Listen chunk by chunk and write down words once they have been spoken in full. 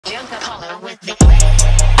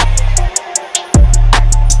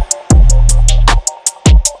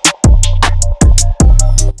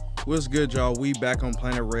What's good, y'all? We back on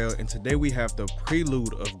Planet Rell, and today we have the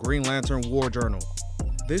prelude of Green Lantern War Journal.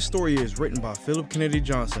 This story is written by Philip Kennedy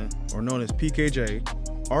Johnson, or known as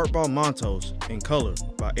PKJ, art by Montos, and color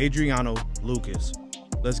by Adriano Lucas.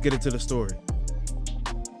 Let's get into the story.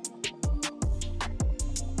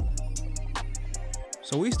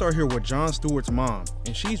 So we start here with John Stewart's mom,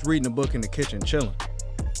 and she's reading a book in the kitchen chilling.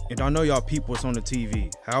 And I know y'all peep what's on the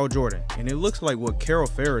TV, Hal Jordan, and it looks like what Carol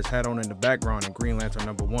Ferris had on in the background in Green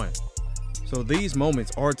Lantern #1. So these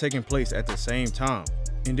moments are taking place at the same time.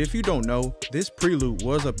 And if you don't know, this prelude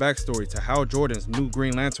was a backstory to Hal Jordan's new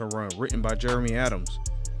Green Lantern run written by Jeremy Adams.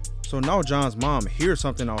 So now John's mom hears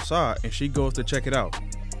something outside and she goes to check it out.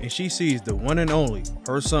 And she sees the one and only,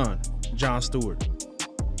 her son, John Stewart.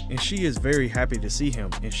 And she is very happy to see him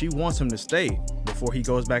and she wants him to stay before he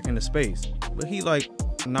goes back into space. But he like,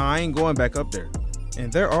 nah, I ain't going back up there.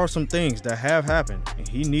 And there are some things that have happened and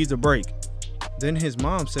he needs a break. Then his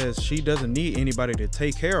mom says she doesn't need anybody to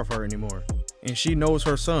take care of her anymore. And she knows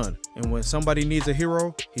her son, and when somebody needs a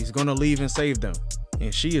hero, he's gonna leave and save them.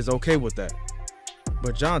 And she is okay with that.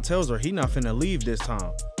 But John tells her he not finna leave this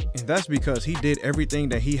time. And that's because he did everything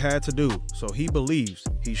that he had to do, so he believes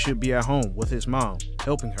he should be at home with his mom,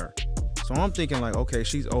 helping her. So I'm thinking like, okay,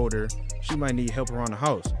 she's older, she might need help around the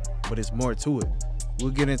house, but it's more to it.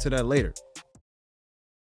 We'll get into that later.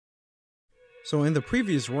 So in the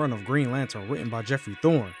previous run of Green Lantern written by Jeffrey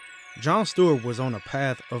Thorne, John Stewart was on a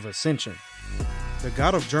path of ascension. The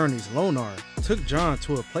god of journeys, Lonar, took John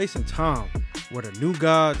to a place in time where the new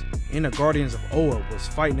gods and the guardians of Oa was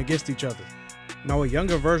fighting against each other. Now a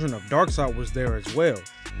younger version of Darkseid was there as well,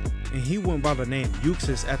 and he went by the name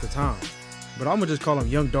Euxis at the time, but I'ma just call him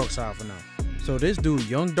Young Darkseid for now. So this dude,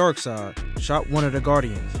 Young Darkseid, shot one of the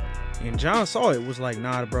guardians, and John saw it, was like,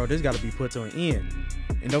 nah bro, this gotta be put to an end.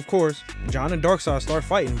 And of course, John and Darkseid start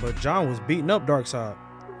fighting, but John was beating up Darkseid.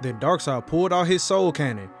 Then Darkseid pulled out his soul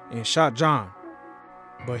cannon and shot John.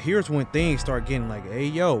 But here's when things start getting like, hey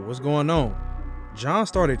yo, what's going on? John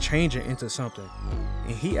started changing into something.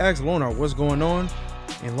 And he asks Lonar what's going on,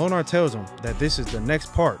 and Lonar tells him that this is the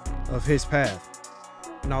next part of his path.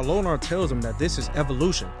 Now Lonar tells him that this is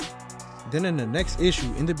evolution. Then in the next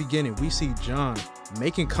issue, in the beginning, we see John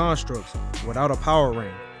making constructs without a power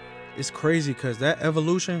ring. It's crazy because that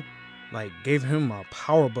evolution like gave him a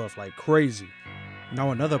power buff like crazy.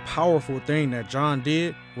 Now another powerful thing that John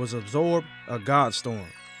did was absorb a God storm.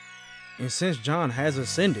 And since John has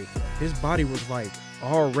ascended, his body was like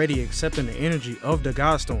already accepting the energy of the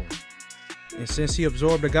God storm. And since he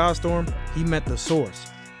absorbed the God storm, he met the source.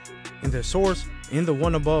 And the source and the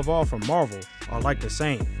one above all from Marvel are like the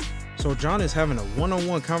same. So John is having a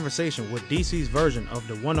one-on-one conversation with DC's version of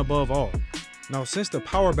the one above all. Now since the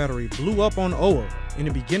power battery blew up on Oa in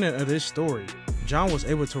the beginning of this story, John was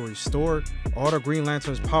able to restore all the Green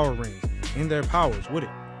Lantern's power rings and their powers with it.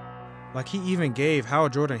 Like he even gave Hal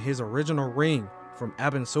Jordan his original ring from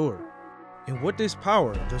Abensur. And with this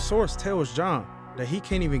power, the source tells John that he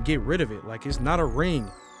can't even get rid of it. Like it's not a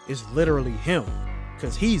ring, it's literally him,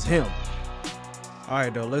 because he's him.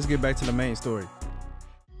 Alright though, let's get back to the main story.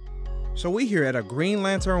 So we here at a Green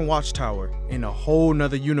Lantern watchtower in a whole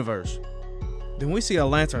nother universe. Then we see a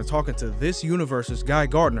lantern talking to this universe's Guy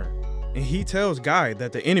Gardner, and he tells Guy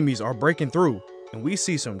that the enemies are breaking through, and we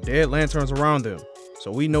see some dead lanterns around them,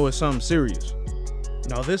 so we know it's something serious.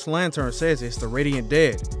 Now this lantern says it's the Radiant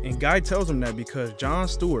Dead, and Guy tells him that because John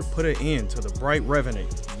Stewart put an end to the Bright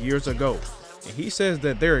Revenant years ago, and he says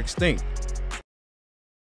that they're extinct.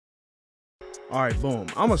 Alright, boom,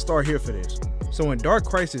 I'ma start here for this. So in Dark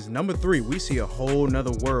Crisis #3, we see a whole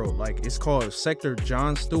nother world, like it's called Sector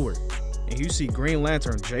John Stewart. And you see Green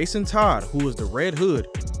Lantern Jason Todd, who is the Red Hood,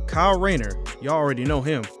 Kyle Rayner, y'all already know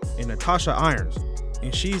him, and Natasha Irons.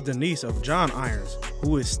 And she's the niece of John Irons,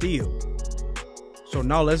 who is Steel. So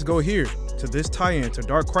now let's go here to this tie-in to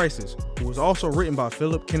Dark Crisis, who was also written by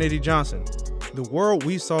Philip Kennedy Johnson. The world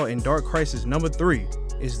we saw in Dark Crisis #3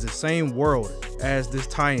 is the same world as this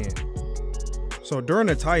tie-in. So during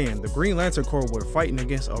the tie-in, the Green Lantern Corps were fighting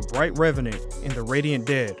against a Bright Revenant and the Radiant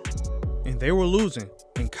Dead. And they were losing,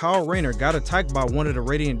 and Kyle Rayner got attacked by one of the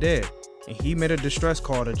Radiant Dead, and he made a distress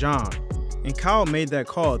call to John. And Kyle made that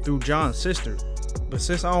call through John's sister. But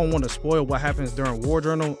since I don't want to spoil what happens during War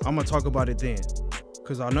Journal, I'm gonna talk about it then.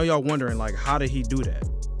 Cause I know y'all wondering like, how did he do that?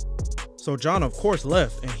 So John of course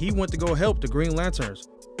left, and he went to go help the Green Lanterns.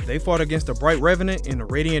 They fought against the Bright Revenant and the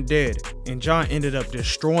Radiant Dead, and John ended up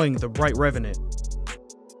destroying the Bright Revenant.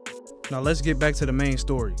 Now let's get back to the main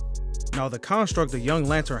story. Now the construct the Young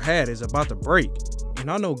Lantern had is about to break, And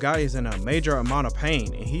I know Guy is in a major amount of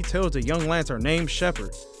pain, and he tells the young lantern named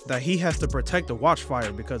Shepard that he has to protect the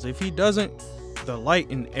watchfire, because if he doesn't, the light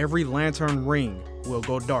in every lantern ring will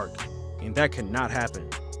go dark, and that cannot happen.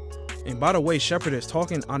 And by the way Shepard is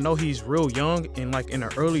talking, I know he's real young and like in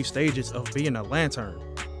the early stages of being a lantern.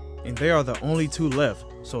 And they are the only two left.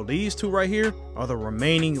 So these two right here are the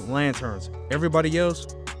remaining lanterns. Everybody else,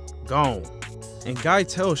 gone. And Guy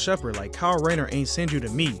tells Shepard like, Kyle Rayner ain't send you to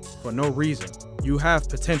me for no reason. You have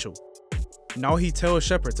potential. Now he tells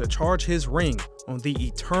Shepard to charge his ring on the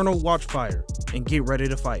eternal watchfire and get ready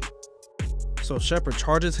to fight. So Shepard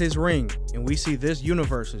charges his ring, and we see this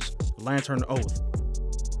universe's lantern oath.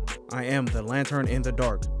 I am the lantern in the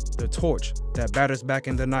dark, the torch that batters back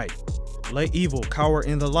in the night. Let evil cower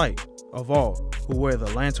in the light of all who wear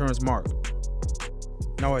the lantern's mark.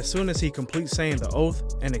 Now as soon as he completes saying the oath,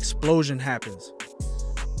 an explosion happens.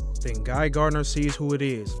 Then Guy Gardner sees who it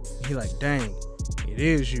is. He like, dang, it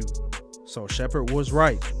is you. So Shepard was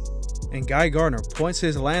right. And Guy Gardner points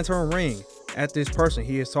his lantern ring at this person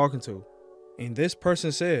he is talking to. And this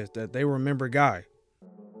person says that they remember Guy.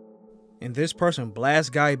 And this person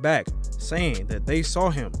blasts Guy back, saying that they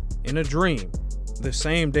saw him in a dream the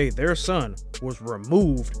same day their son was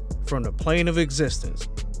removed from the plane of existence.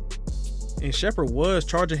 And Shepard was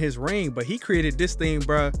charging his ring, but he created this thing,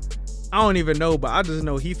 bruh. I don't even know, but I just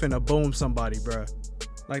know he finna boom somebody, bruh.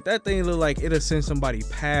 Like, that thing look like it'll send somebody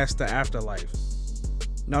past the afterlife.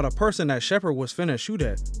 Now the person that Shepard was finna shoot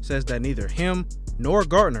at says that neither him nor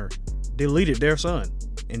Gardner deleted their son.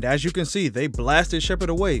 And as you can see, they blasted Shepard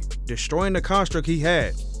away, destroying the construct he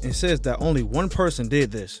had, and says that only one person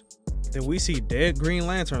did this. Then we see dead Green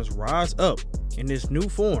Lanterns rise up in this new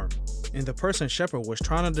form, and the person Shepard was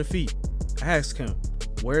trying to defeat asks him,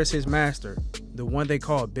 where's his master, the one they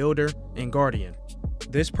call Builder and Guardian.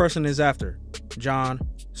 This person is after John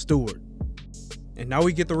Stewart. And now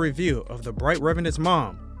we get the reveal of the Bright Revenant's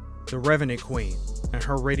mom, the Revenant Queen, and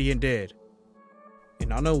her Radiant Dead.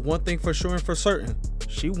 And I know one thing for sure and for certain,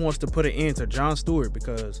 she wants to put an end to John Stewart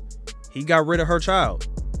because he got rid of her child.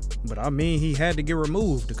 But I mean, he had to get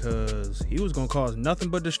removed because he was going to cause nothing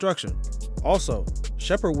but destruction. Also,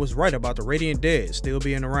 Shepard was right about the Radiant Dead still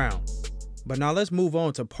being around. But now let's move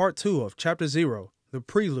on to part 2 of chapter 0, the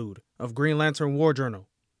prelude of Green Lantern War Journal.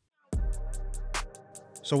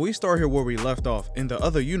 So we start here where we left off in the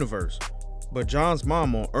other universe, but John's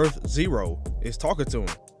mom on Earth 0 is talking to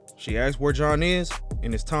him. She asks where John is,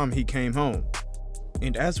 and it's time he came home.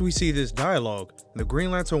 And as we see this dialogue, the Green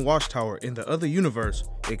Lantern watchtower in the other universe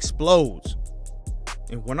explodes.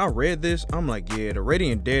 And when I read this, I'm like, yeah, the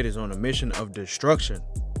Radiant Dead is on a mission of destruction.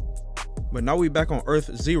 But now we back on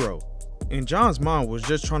Earth 0, and John's mom was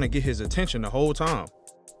just trying to get his attention the whole time.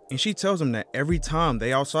 And she tells him that every time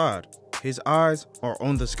they outside, his eyes are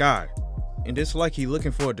on the sky. And it's like he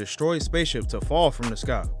looking for a destroyed spaceship to fall from the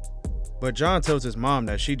sky. But John tells his mom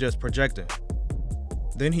that she just projecting.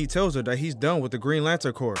 Then he tells her that he's done with the Green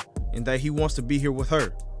Lantern Corps and that he wants to be here with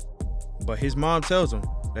her. But his mom tells him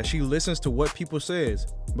that she listens to what people says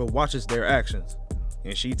but watches their actions.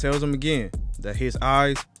 And she tells him again that his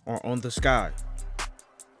eyes are on the sky.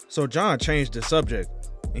 So John changed the subject,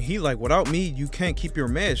 and he like, without me you can't keep your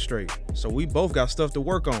meds straight, so we both got stuff to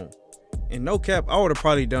work on. And no cap, I would have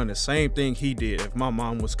probably done the same thing he did if my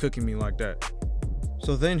mom was cooking me like that.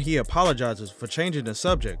 So then he apologizes for changing the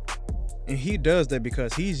subject. And he does that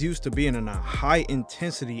because he's used to being in a high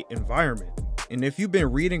intensity environment. And if you've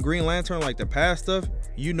been reading Green Lantern like the past stuff,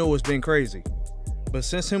 you know it's been crazy. But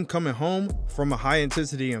since him coming home from a high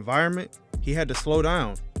intensity environment, he had to slow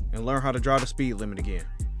down and learn how to drive the speed limit again.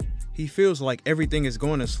 He feels like everything is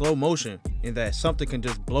going in slow motion and that something can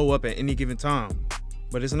just blow up at any given time.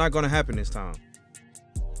 But it's not going to happen this time.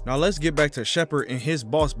 Now let's get back to Shepard and his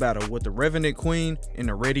boss battle with the Revenant Queen and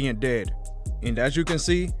the Radiant Dead. And as you can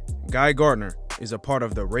see, Guy Gardner is a part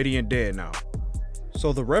of the Radiant Dead now.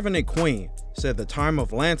 So the Revenant Queen said the time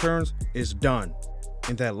of lanterns is done,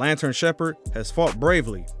 and that Lantern Shepard has fought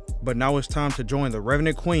bravely, but now it's time to join the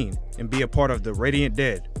Revenant Queen and be a part of the Radiant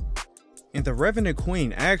Dead. And the Revenant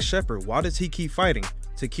Queen asks Shepard why does he keep fighting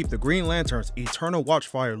to keep the Green Lantern's eternal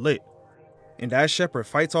watchfire lit. And as Shepard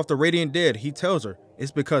fights off the Radiant Dead, he tells her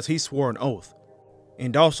it's because he swore an oath.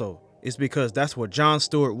 And also, it's because that's what John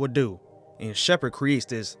Stewart would do. And Shepard creates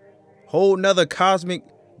this whole nother cosmic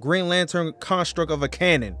Green Lantern construct of a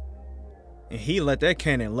cannon. And he let that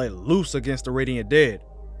cannon let loose against the Radiant Dead.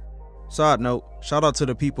 Side note, shout out to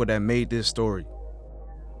the people that made this story.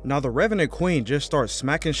 Now the Revenant Queen just starts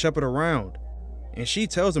smacking Shepard around. And she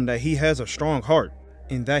tells him that he has a strong heart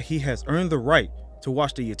and that he has earned the right to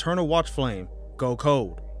watch the eternal watch flame go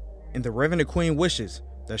cold. And the Revenant Queen wishes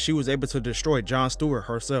that she was able to destroy John Stewart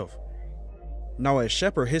herself. Now as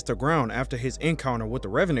Shepard hits the ground after his encounter with the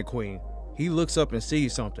Revenant Queen, he looks up and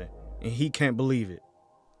sees something, and he can't believe it.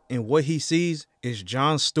 And what he sees is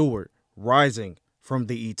John Stewart rising from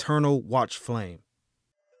the eternal watch flame.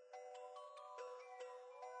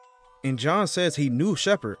 And John says he knew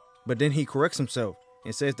Shepard, but then he corrects himself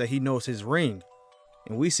and says that he knows his ring.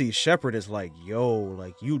 And we see Shepard is like, yo,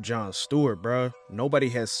 like you John Stewart, bruh. Nobody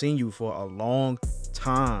has seen you for a long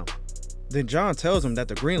time. Then John tells him that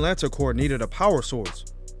the Green Lantern Corps needed a power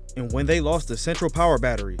source. And when they lost the central power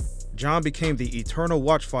battery, John became the eternal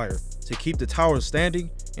watchfire to keep the towers standing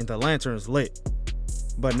and the lanterns lit.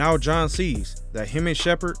 But now John sees that him and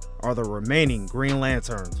Shepard are the remaining Green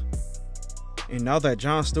Lanterns. And now that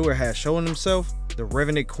John Stewart has shown himself, the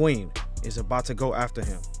Revenant Queen is about to go after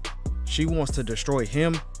him. She wants to destroy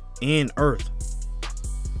him and Earth.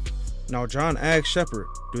 Now John asks Shepard,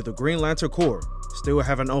 do the Green Lantern Corps still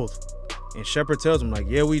have an oath? And Shepard tells him like,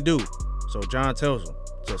 yeah, we do. So John tells him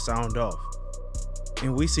to sound off.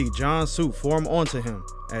 And we see John's suit form onto him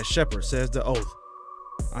as Shepard says the oath.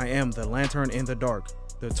 I am the lantern in the dark,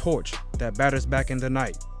 the torch that batters back in the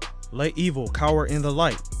night. Let evil cower in the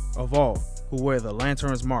light of all who wear the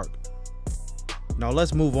lantern's mark. Now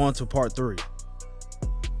let's move on to part 3.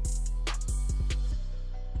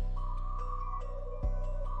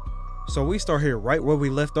 So we start here right where we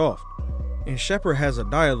left off, and Shepard has a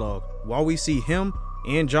dialogue while we see him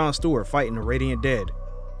and John Stewart fighting the Radiant Dead.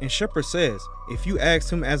 And Shepard says if you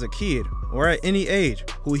asked him as a kid or at any age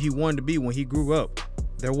who he wanted to be when he grew up,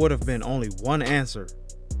 there would have been only one answer.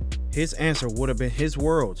 His answer would have been his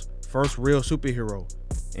world's first real superhero,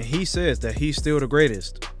 and he says that he's still the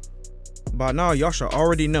greatest. By now y'all should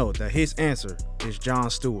already know that his answer is John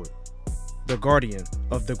Stewart, the guardian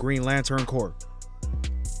of the Green Lantern Corps.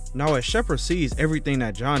 Now as Shepard sees everything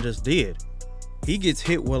that John just did, he gets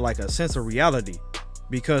hit with like a sense of reality,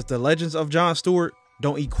 because the legends of John Stewart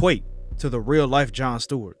don't equate to the real life John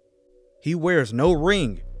Stewart. He wears no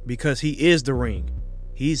ring because he is the ring.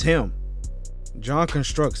 He's him. John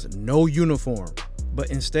constructs no uniform, but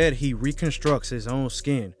instead he reconstructs his own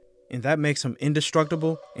skin, and that makes him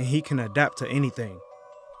indestructible and he can adapt to anything.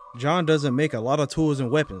 John doesn't make a lot of tools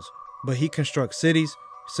and weapons, but he constructs cities,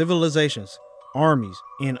 civilizations, armies,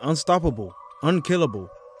 and unstoppable, unkillable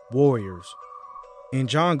warriors. And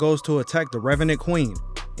John goes to attack the Revenant Queen,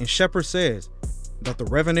 and Shepard says that the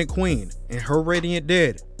Revenant Queen and her Radiant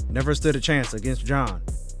Dead never stood a chance against John.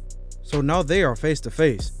 So now they are face to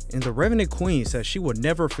face, and the Revenant Queen says she would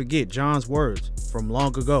never forget John's words from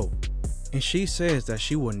long ago. And she says that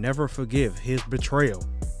she will never forgive his betrayal.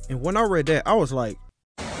 And when I read that, I was like,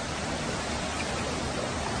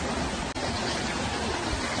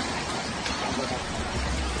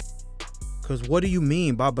 cause what do you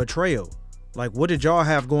mean by betrayal? Like, what did y'all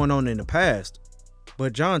have going on in the past?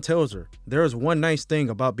 But John tells her there's one nice thing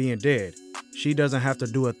about being dead. She doesn't have to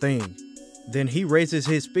do a thing. Then he raises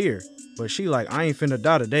his spear, but she like, I ain't finna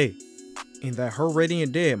die today. And that her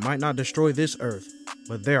Radiant Dead might not destroy this earth,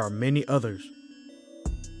 but there are many others.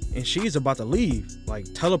 And she's about to leave,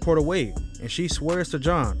 like teleport away, and she swears to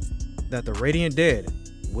John that the Radiant Dead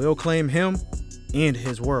will claim him and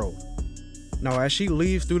his world. Now as she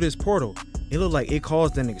leaves through this portal, it looked like it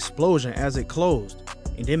caused an explosion as it closed,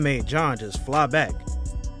 and it made John just fly back.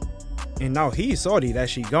 And now he's salty that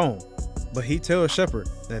she gone, but he tells Shepard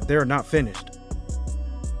that they're not finished.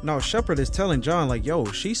 Now Shepard is telling John like, yo,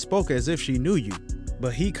 she spoke as if she knew you,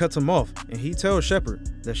 but he cuts him off and he tells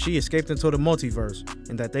Shepard that she escaped into the multiverse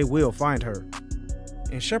and that they will find her.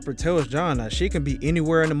 And Shepard tells John that she can be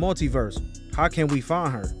anywhere in the multiverse. How can we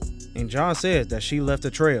find her? And John says that she left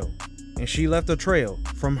a trail, and she left a trail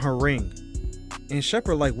from her ring. And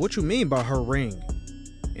Shepard like, what you mean by her ring?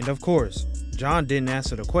 And of course, John didn't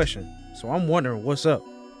answer the question, so I'm wondering what's up.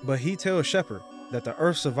 But he tells Shepard that the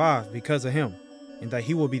Earth survived because of him, and that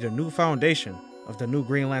he will be the new foundation of the new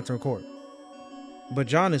Green Lantern Corps. But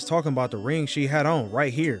John is talking about the ring she had on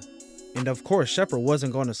right here. And of course, Shepard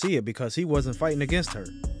wasn't going to see it because he wasn't fighting against her.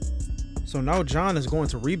 So now John is going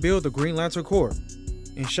to rebuild the Green Lantern Corps,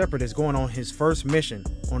 and Shepard is going on his first mission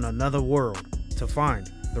on another world to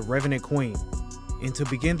find the Revenant Queen. And to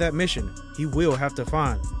begin that mission, he will have to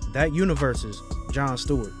find that universe's John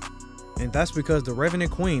Stewart. And that's because the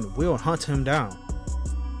Revenant Queen will hunt him down.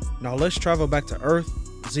 Now let's travel back to Earth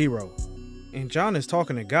 0. And John is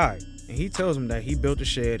talking to Guy, and he tells him that he built a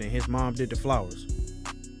shed and his mom did the flowers.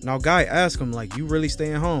 Now Guy asks him like, you really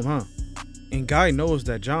staying home, huh? And Guy knows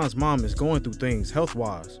that John's mom is going through things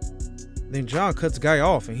health-wise. Then John cuts Guy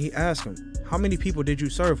off and he asks him, how many people did you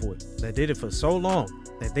serve with that did it for so long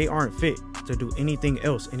that they aren't fit to do anything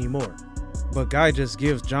else anymore? but Guy just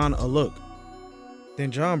gives John a look.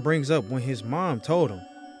 Then John brings up when his mom told him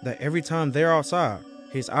that every time they're outside,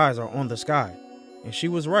 his eyes are on the sky, and she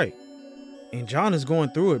was right. And John is going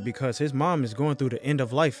through it because his mom is going through the end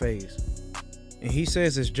of life phase. And he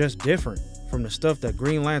says it's just different from the stuff that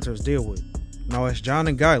Green Lanterns deal with. Now as John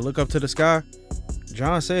and Guy look up to the sky,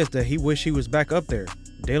 John says that he wish he was back up there,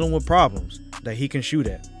 dealing with problems that he can shoot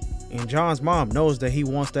at. And John's mom knows that he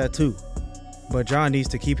wants that too. But John needs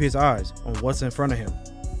to keep his eyes on what's in front of him.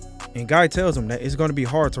 And Guy tells him that it's going to be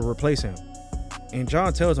hard to replace him. And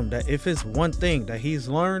John tells him that if it's one thing that he's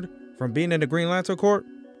learned from being in the Green Lantern Corps,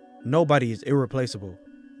 nobody is irreplaceable.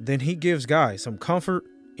 Then he gives Guy some comfort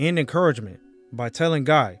and encouragement by telling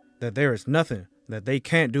Guy that there is nothing that they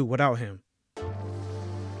can't do without him.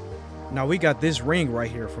 Now we got this ring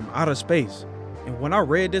right here from outer space. And when I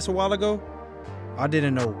read this a while ago, I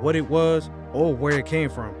didn't know what it was or where it came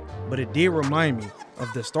from, but it did remind me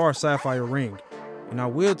of the Star Sapphire ring. And I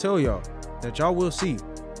will tell y'all that y'all will see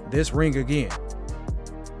this ring again.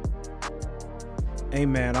 Hey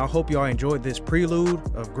man, I hope y'all enjoyed this prelude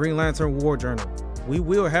of Green Lantern War Journal. We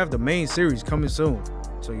will have the main series coming soon,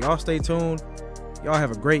 so y'all stay tuned. Y'all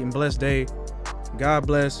have a great and blessed day. God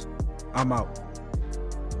bless. I'm out.